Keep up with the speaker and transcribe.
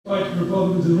fight the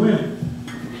Republicans and win.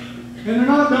 And they're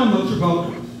not done, those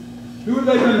Republicans. Who have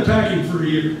they been attacking for a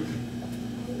year?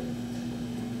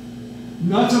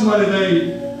 Not somebody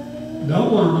they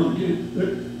don't want to run against.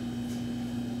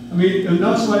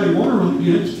 Not somebody they want to run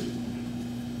against.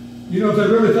 You know, if they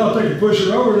really thought they could push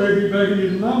her over, they'd be begging you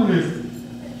to nominate her.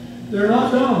 They're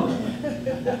not done.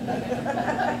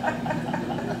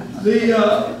 You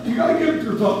got to give it to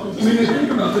Republicans. They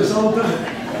think about this all the time.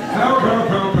 Power, power,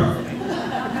 power, power.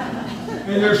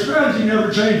 And their strategy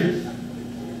never changes.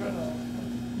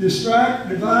 Distract,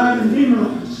 divide, and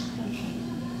demonize.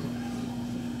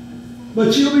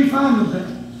 But you'll be fine with that.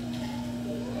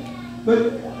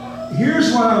 But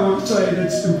here's what I want to say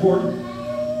that's important.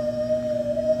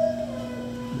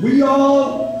 We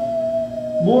all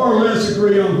more or less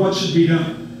agree on what should be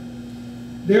done.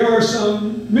 There are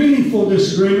some meaningful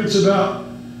disagreements about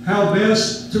how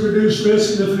best to reduce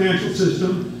risk in the financial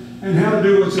system and how to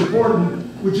do what's important,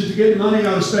 which is to get money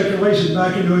out of speculation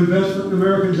back into investment in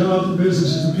American jobs and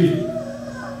businesses and people.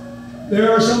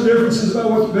 There are some differences about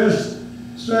what the best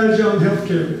strategy on health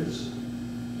care is.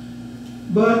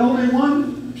 But only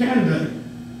one candidate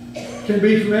can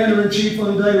be commander-in-chief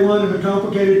on day one in the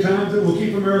complicated times that will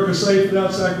keep America safe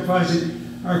without sacrificing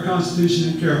our Constitution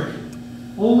and character.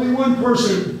 Only one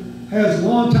person has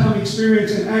long-time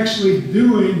experience in actually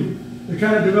doing the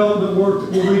kind of development work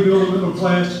that will rebuild the middle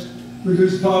class,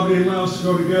 reduce poverty, and allow us to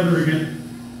go together again.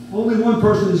 Only one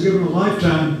person has given a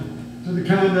lifetime to the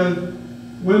kind of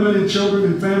women and children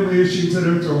and family issues that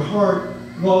are at the heart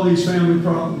of all these family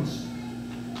problems,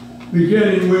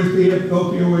 beginning with the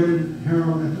opioid and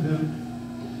heroin epidemic.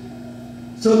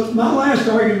 So my last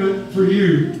argument for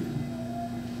you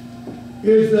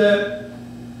is that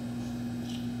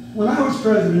when I was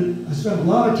president, I spent a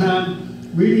lot of time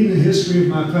reading the history of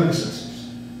my predecessors,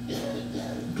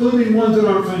 including ones that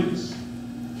aren't famous,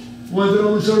 ones that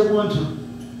only served one term,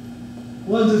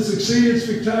 ones that succeeded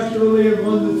spectacularly and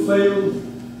ones that failed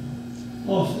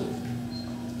awfully.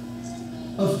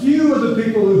 A few of the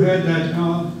people who had that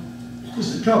job,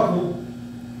 just a couple,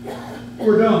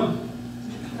 were dumb.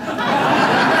 But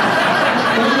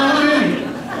not many.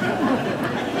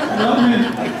 Not many.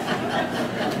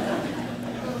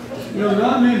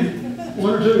 Not many.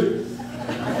 One or two.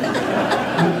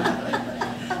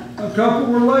 A couple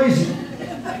were lazy,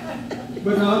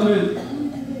 but not many.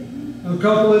 A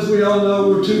couple, as we all know,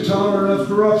 were too tolerant of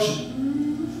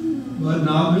corruption, but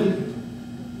not many.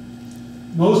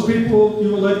 Most people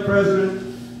you elect president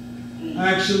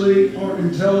actually are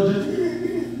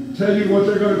intelligent, tell you what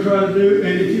they're going to try to do,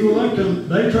 and if you elect them,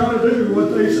 they try to do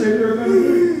what they say they're going to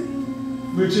do.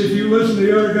 Which, if you listen to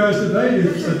the other guys debate,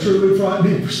 is a truly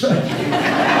frightening perspective.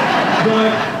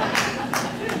 But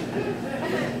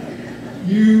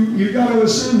you got to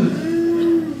assume that.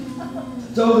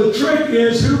 So the trick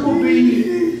is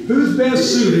who's best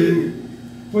suited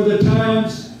for the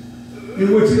times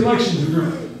in which the elections are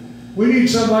running. We need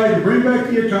somebody to bring back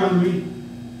the economy,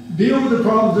 deal with the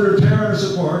problems that are tearing us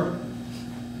apart,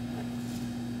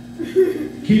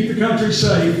 keep the country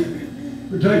safe,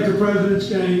 protect the president's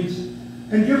gains,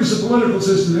 and give us a political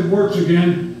system that works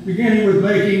again, beginning with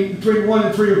making between 1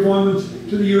 and 3 appointments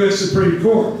to the U.S. Supreme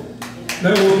Court.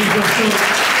 That will keep us safe.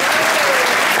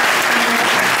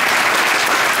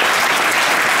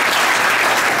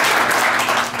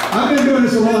 I've been doing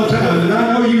this a long time, and I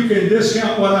know you can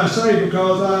discount what I say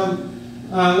because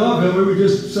I love Hillary. We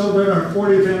just celebrated our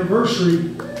 40th anniversary.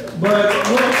 But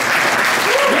look,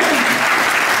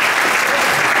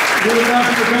 we're about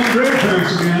to become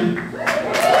grandparents again.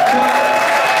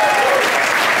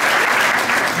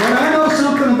 But I know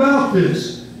something about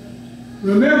this.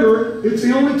 Remember, it's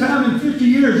the only time in 50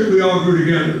 years that we all grew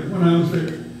together when I was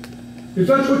there. If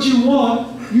that's what you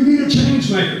want, you need a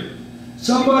change maker.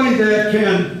 Somebody that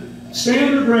can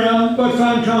stand their ground but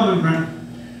find common ground.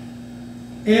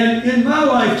 And in my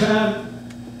lifetime,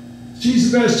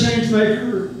 she's the best change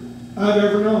maker I've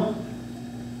ever known.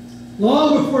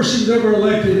 Long before she was ever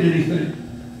elected anything,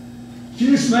 she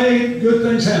just made good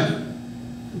things happen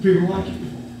for people like you.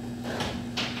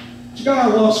 She got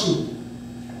out of law school.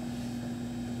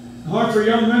 Hard for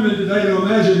young women today to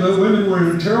imagine, but women were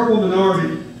in a terrible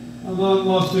minority among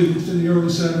law students in the early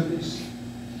 70s.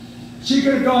 She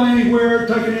could have gone anywhere,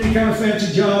 taken any kind of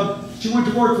fancy job. She went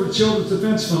to work for the Children's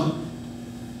Defense Fund.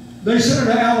 They sent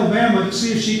her to Alabama to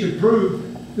see if she could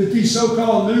prove that these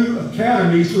so-called new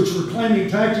academies, which were claiming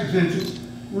tax exemptions,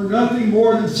 were nothing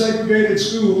more than segregated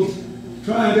schools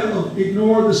trying to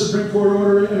ignore the Supreme Court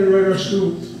order and integrate our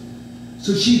schools.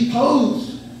 So she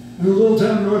posed in a little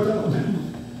town in North Alabama.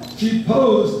 She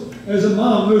posed as a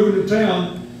mom moving to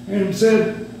town and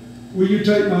said, "Will you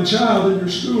take my child in your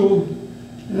school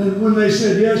And when they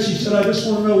said yes, she said, I just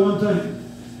want to know one thing.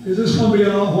 Is this going to be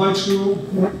an all-white school?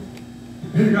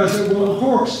 And the guy said, well, of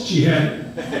course she had it.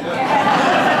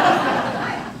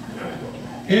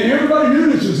 And everybody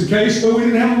knew this was the case, but we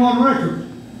didn't have them on record.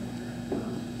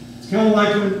 It's kind of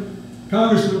like when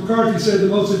Congressman McCarthy said the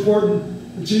most important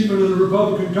achievement of the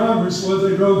Republican Congress was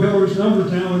they drove Hillary's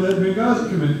numbers down with that Benghazi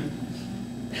committee.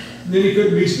 And then he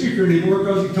couldn't be speaker anymore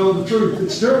because he told the truth.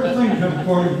 It's a terrible thing to have a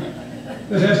party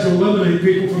that has to eliminate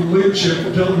people from leadership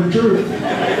for telling the truth.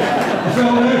 I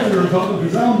felt bad for the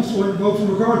Republicans. I almost went to vote for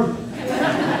McCarthy.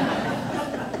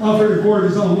 I'll record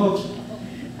his own motion.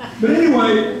 But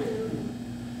anyway,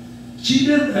 she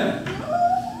did that.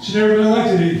 She never been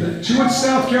elected anything. She went to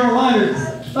South Carolina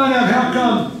to find out how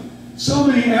come so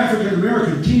many African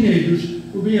American teenagers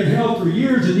were being held for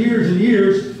years and years and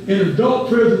years in adult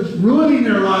prisons, ruining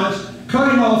their lives,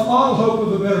 cutting off all hope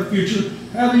of a better future,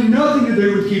 having nothing to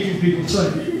do with keeping people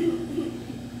safe.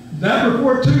 That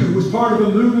report, too, was part of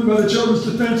a movement by the Children's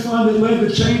Defense Fund that led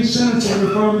to changed sentencing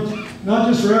requirements, not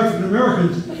just for African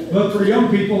Americans, but for young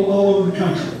people all over the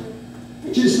country.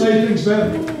 It just made things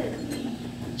better.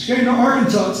 She came to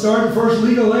Arkansas and started the first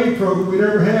legal aid program we'd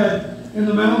ever had in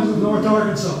the mountains of North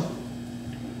Arkansas.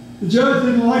 The judge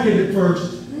didn't like it at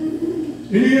first. And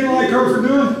he didn't like her for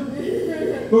doing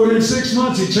it. But within 6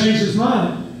 months, he changed his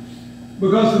mind.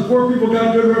 Because when poor people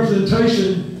got good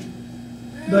representation,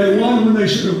 they won when they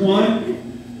should have won.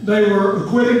 They were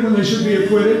acquitted when they should be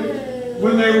acquitted.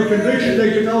 When they were convicted,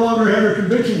 they could no longer have their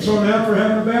conviction thrown out for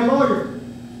having a bad lawyer.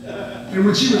 And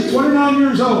when she was 29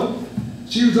 years old,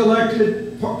 she was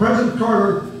elected. President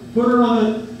Carter put her on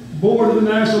the board of the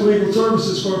National Legal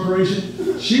Services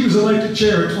Corporation. She was elected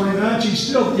chair at 29. She's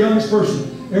still the youngest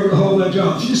person ever to hold that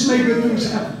job. She just made good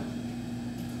things happen.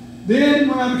 Then,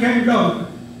 when I became governor,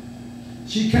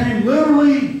 she came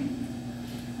literally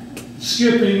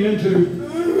skipping into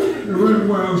the room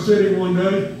where I was sitting one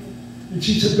day, and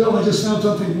she said, Bill, I just found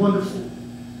something wonderful.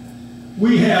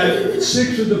 We had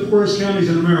 6 of the poorest counties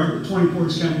in America, 20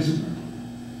 poorest counties in America.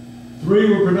 3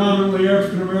 were predominantly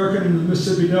African American in the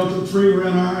Mississippi Delta, 3 were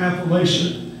in our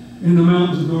Appalachia in the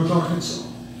mountains of North Arkansas.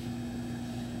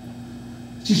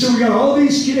 She said, we got all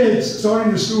these kids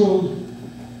starting to school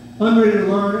unready to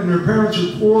learn, and their parents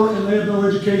are poor and they have no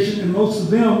education, and most of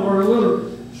them are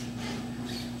illiterate.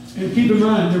 And keep in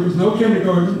mind, there was no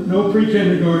kindergarten, no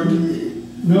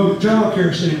pre-kindergarten, no child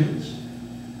care standards,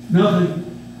 nothing.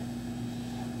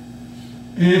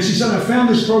 And she said, I found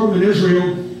this program in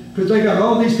Israel because they got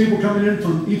all these people coming in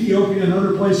from Ethiopia and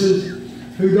other places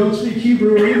who don't speak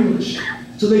Hebrew or English.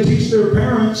 So they teach their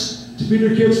parents to be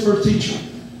their kids' first teacher.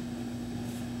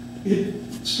 It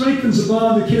strengthens the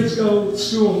bond. The kids go to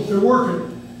school. They're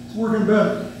working. It's working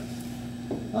better.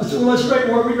 I said, well, that's great.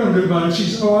 What are we going to do about it? She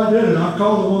said, oh, I did it. I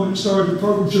called the woman who started the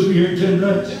program. She'll be here in 10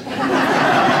 days.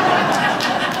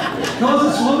 Because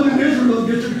this woman in Israel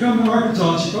gets to come to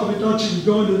Arkansas. She probably thought she was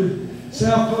going to the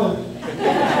South Pole.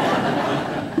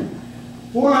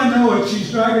 Before I know it, she's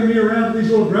dragging me around to these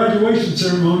little graduation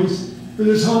ceremonies for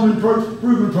this home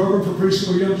improvement program for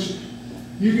preschool youngsters.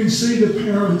 You can see the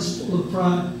parents full of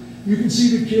pride. You can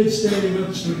see the kids standing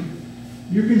upstream.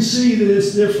 You can see that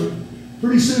it's different.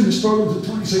 Pretty soon this program's in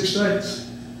 26 states.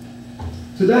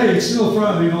 Today it's still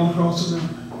thriving all across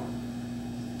America.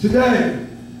 Today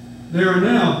there are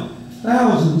now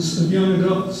thousands of young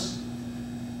adults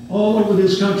all over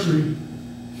this country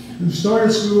who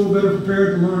started school better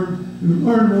prepared to learn, who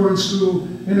learned more in school,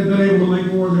 and have been able to make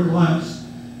more of their lives.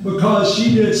 Because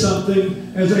she did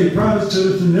something as a private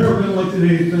citizen, never been elected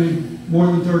anything more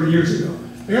than 30 years ago.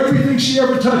 Everything she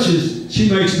ever touches, she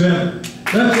makes better.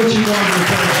 That's what she wanted to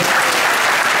tell.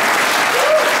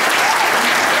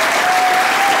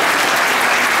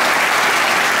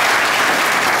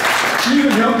 She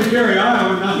even helped to carry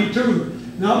Iowa in '92,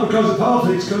 not because of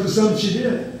politics, because of something she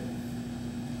did.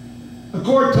 A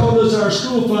court told us our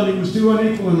school funding was too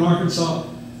unequal in Arkansas.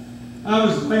 I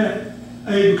was glad,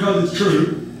 A, because it's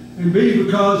true, and B,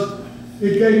 because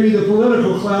it gave me the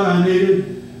political clout I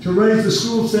needed to raise the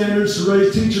school standards, to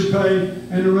raise teacher pay,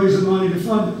 and to raise the money to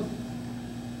fund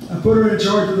it. I put her in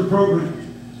charge of the program.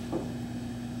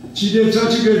 She did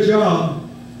such a good job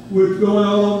with going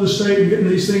all over the state and getting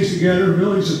these things together and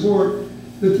building support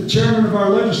that the chairman of our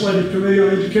legislative committee on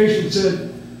education said,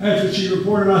 after she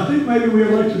reported, I think maybe we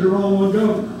elected the wrong one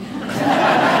governor.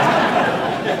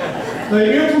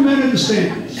 They implemented the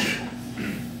standards.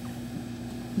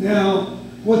 Now,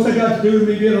 what's that got to do with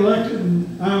me getting elected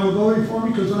and Iowa voting for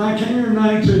me? Because when I came here in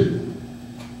 '92,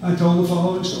 I told the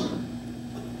following story.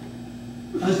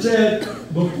 I said,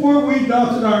 before we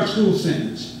adopted our school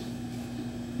standards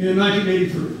in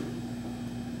 1983,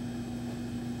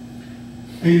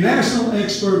 A national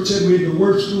expert said we had the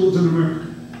worst schools in America.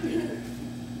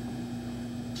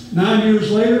 9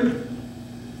 years later,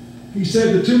 he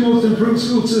said the two most improved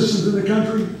school systems in the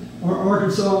country are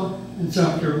Arkansas and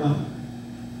South Carolina.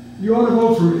 You ought to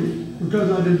vote for me because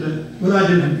I did that. But I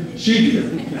didn't. She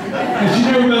did. And she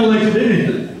never been elected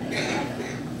anything.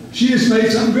 She just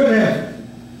made something good happen.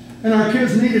 And our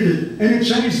kids needed it. And it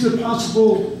changed the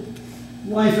possible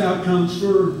life outcomes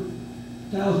for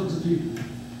thousands of people.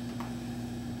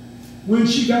 When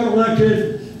she got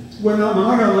elected, when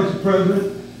I got elected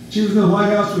president, she was in the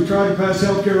White House. We tried to pass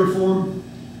health care reform.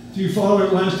 If you followed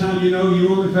it last time, you know you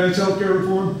only pass health care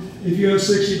reform if you have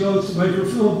 60 votes to make her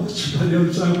filibuster. By the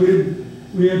other side, we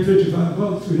had 55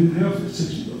 votes. We didn't have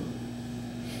 60 votes.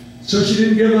 So she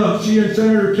didn't give up. She and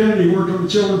Senator Kennedy worked on the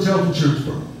children's health insurance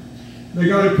program. They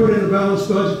got it put in a balanced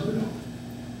budget bill.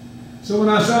 So when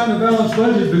I signed the balanced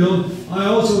budget bill, I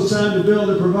also signed a bill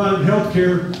that provided health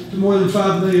care to more than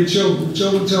 5 million children. The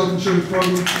children's health insurance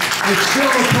program is still a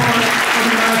part of the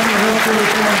National Health Care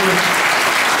Reform Bill.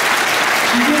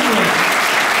 She did that.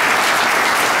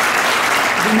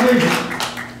 It's amazing.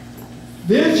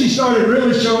 Then she started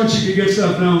really showing she could get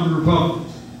stuff done with the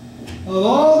Republicans. Of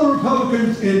all the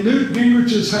Republicans in Newt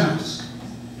Gingrich's House,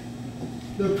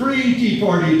 the pre-Tea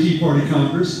Party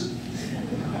Congress,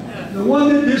 the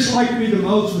one that disliked me the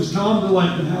most was Tom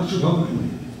DeLay, the House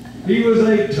Republican. He was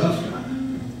a tough guy.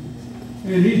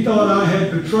 And he thought I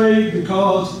had betrayed the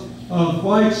cause of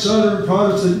white Southern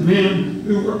Protestant men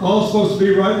who were all supposed to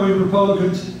be right-wing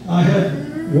Republicans. I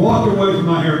had walked away from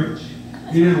my heritage.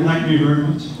 He didn't like me very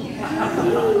much.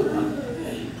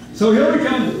 So Hillary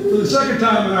comes for the second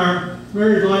time in our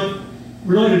married life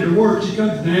related to work. She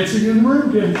comes dancing in the room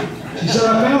again. She said,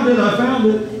 I found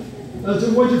it. I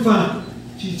said, what'd you find?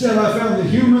 She said, I found the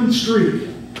human streak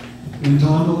in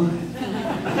Tom DeLay.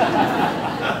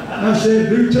 I said,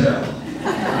 do tell.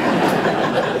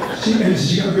 And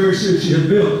she got very serious. She had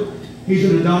Bill. He's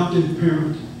an adopted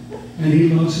parent, and he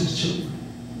loves his children.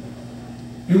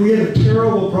 And we had a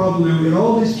terrible problem there. We had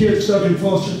all these kids stuck in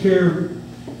foster care,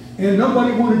 and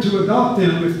nobody wanted to adopt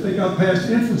them if they got past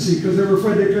infancy because they were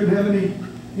afraid they couldn't have any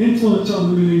influence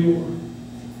on them anymore.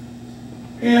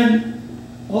 And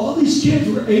all these kids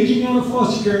were aging out of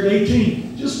foster care at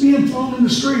 18, just being thrown in the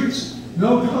streets.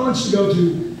 No college to go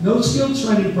to, no skills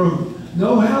training program,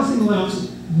 no housing allowances,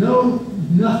 no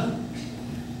nothing.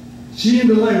 She and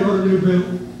DeLay wrote a new bill.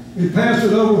 It passed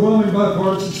with overwhelming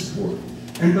bipartisan support.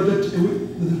 And by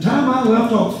the time I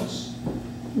left office,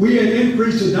 we had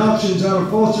increased adoptions out of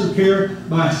foster care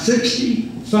by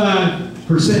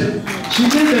 65%. She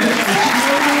did that,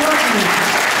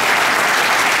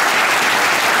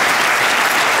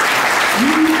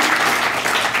 and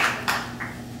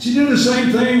she did the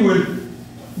same thing with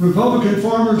Republican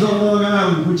farmers on Long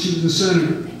Island when she was a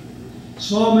senator.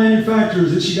 Small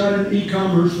manufacturers that she got into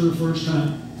e-commerce for the first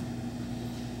time.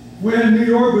 When New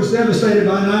York was devastated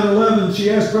by 9/11,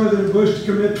 she asked President Bush to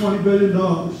commit $20 billion.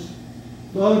 A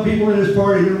lot of people in his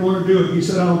party didn't want to do it. He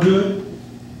said, I'll do it.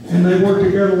 And they worked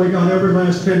together. They got every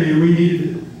last penny, and we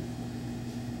needed it.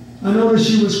 I noticed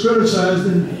she was criticized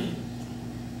in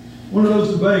one of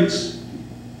those debates.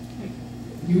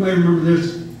 You may remember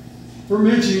this. For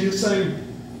mentioning it, saying,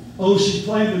 oh, she's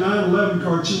playing the 9/11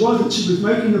 card. She wasn't. She was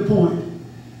making the point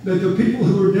that the people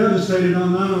who were devastated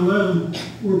on 9/11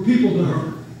 were people to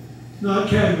her, not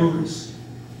categories.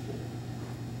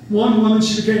 One woman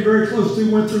she became very close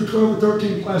to went through 12 or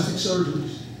 13 plastic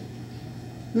surgeries.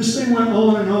 This thing went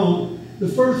on and on. The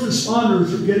first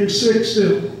responders were getting sick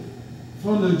still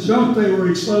from the junk they were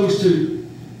exposed to,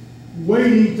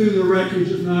 wading through the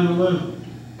wreckage of 9/11.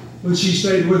 But she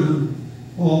stayed with them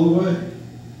all the way.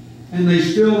 And they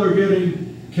still are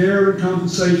getting care and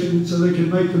compensation so they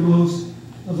can make the most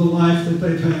of the life that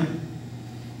they've had.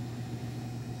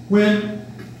 When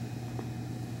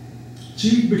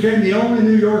she became the only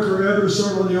New Yorker ever to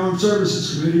serve on the Armed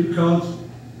Services Committee because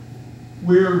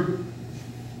we're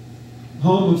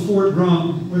home of Fort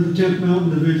Drum, where the 10th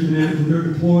Mountain Division is, and they're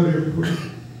deployed everywhere.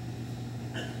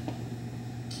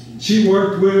 She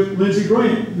worked with Lindsey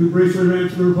Graham, who briefly ran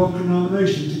for the Republican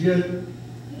nomination, to get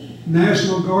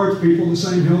National Guards people the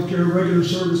same health care regular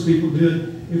service people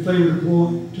did if they were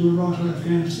deployed to Iraq or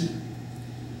Afghanistan.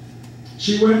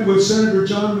 She went with Senator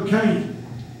John McCain,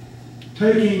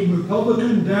 taking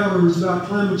Republican doubters about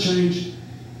climate change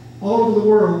all over the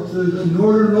world, to the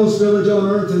northernmost village on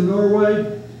earth in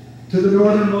Norway, to the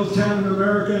northernmost town in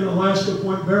America, in Alaska,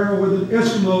 Point Barrow, where the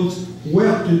Eskimos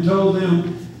wept and told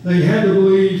them they had to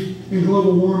believe in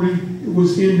global warming. It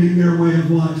was ending their way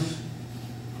of life.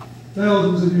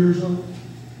 Thousands of years old.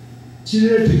 She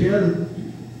did it together with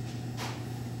people.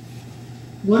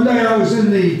 One day I was in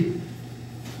the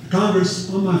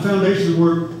Congress on my foundation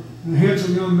work, and a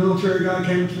handsome young military guy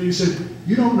came to me and said,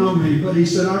 "You don't know me," but he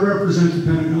said, "I represent the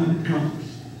Pentagon in Congress.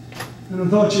 And I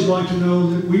thought you'd like to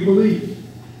know that we believe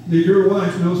that your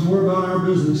wife knows more about our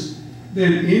business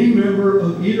than any member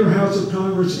of either House of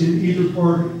Congress in either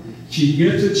party. She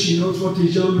gets it. She knows what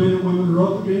these young men and women are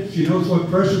up against. She knows what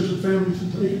pressures the families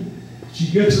are taking. She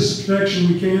gets us the protection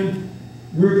we can.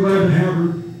 We're glad to have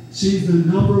her. She's the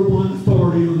 #1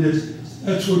 authority on this."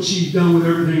 That's what she's done with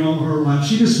everything all her life.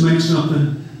 She just makes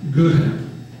something good happen.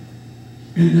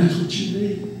 And that's what you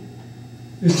need.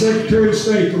 As Secretary of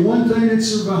State, the one thing that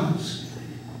survives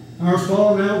our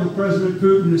falling out with President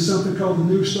Putin is something called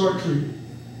the New START Treaty.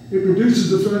 It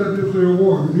reduces the threat of nuclear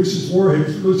war, reduces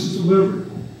warheads, reduces delivery.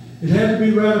 It had to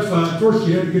be ratified. First,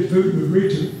 you had to get Putin to agree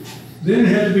to it. Then it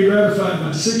had to be ratified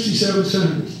by 67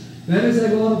 senators. That is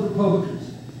a lot of Republicans.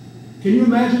 Can you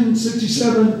imagine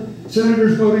 67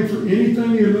 senators voting for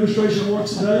anything the administration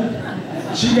wants today?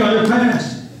 She got it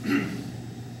passed.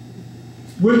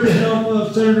 With the help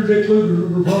of Senator Dick Lugar, a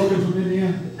Republican from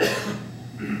Indiana.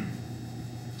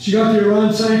 She got the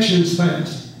Iran sanctions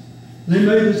passed. They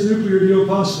made this nuclear deal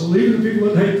possible. Even the people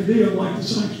that hate the deal like the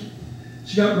sanctions.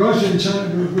 She got Russia and China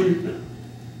to agree.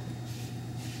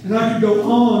 And I could go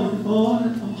on and on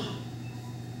and on.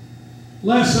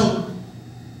 Last summer,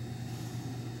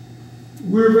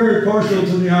 we're very partial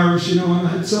to the Irish, you know,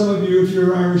 and some of you, if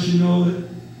you're Irish, you know that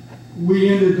we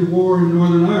ended the war in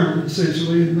Northern Ireland,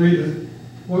 essentially, and made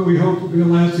what we hoped would be a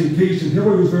lasting peace. And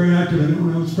Hillary was very active in it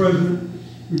when I was president.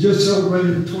 We just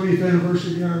celebrated the 20th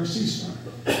anniversary of the Irish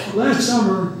ceasefire. Last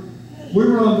summer, we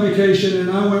were on vacation, and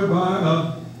I went by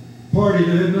a party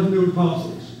that had nothing to do with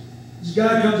politics. This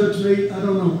guy comes up to me, I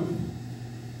don't know him.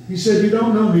 He said, "You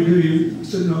don't know me, do you?" I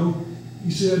said, "No."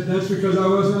 He said, "That's because I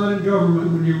was not in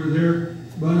government when you were there,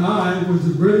 but I was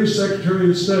the British Secretary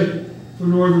of State for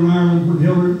Northern Ireland when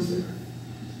Hillary was there.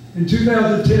 In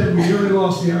 2010, we nearly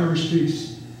lost the Irish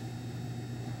peace.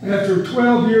 After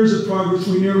 12 years of progress,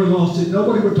 we nearly lost it.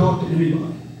 Nobody would talk to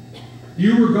anybody.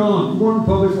 You were gone. You weren't in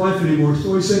public life anymore."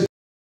 So he said,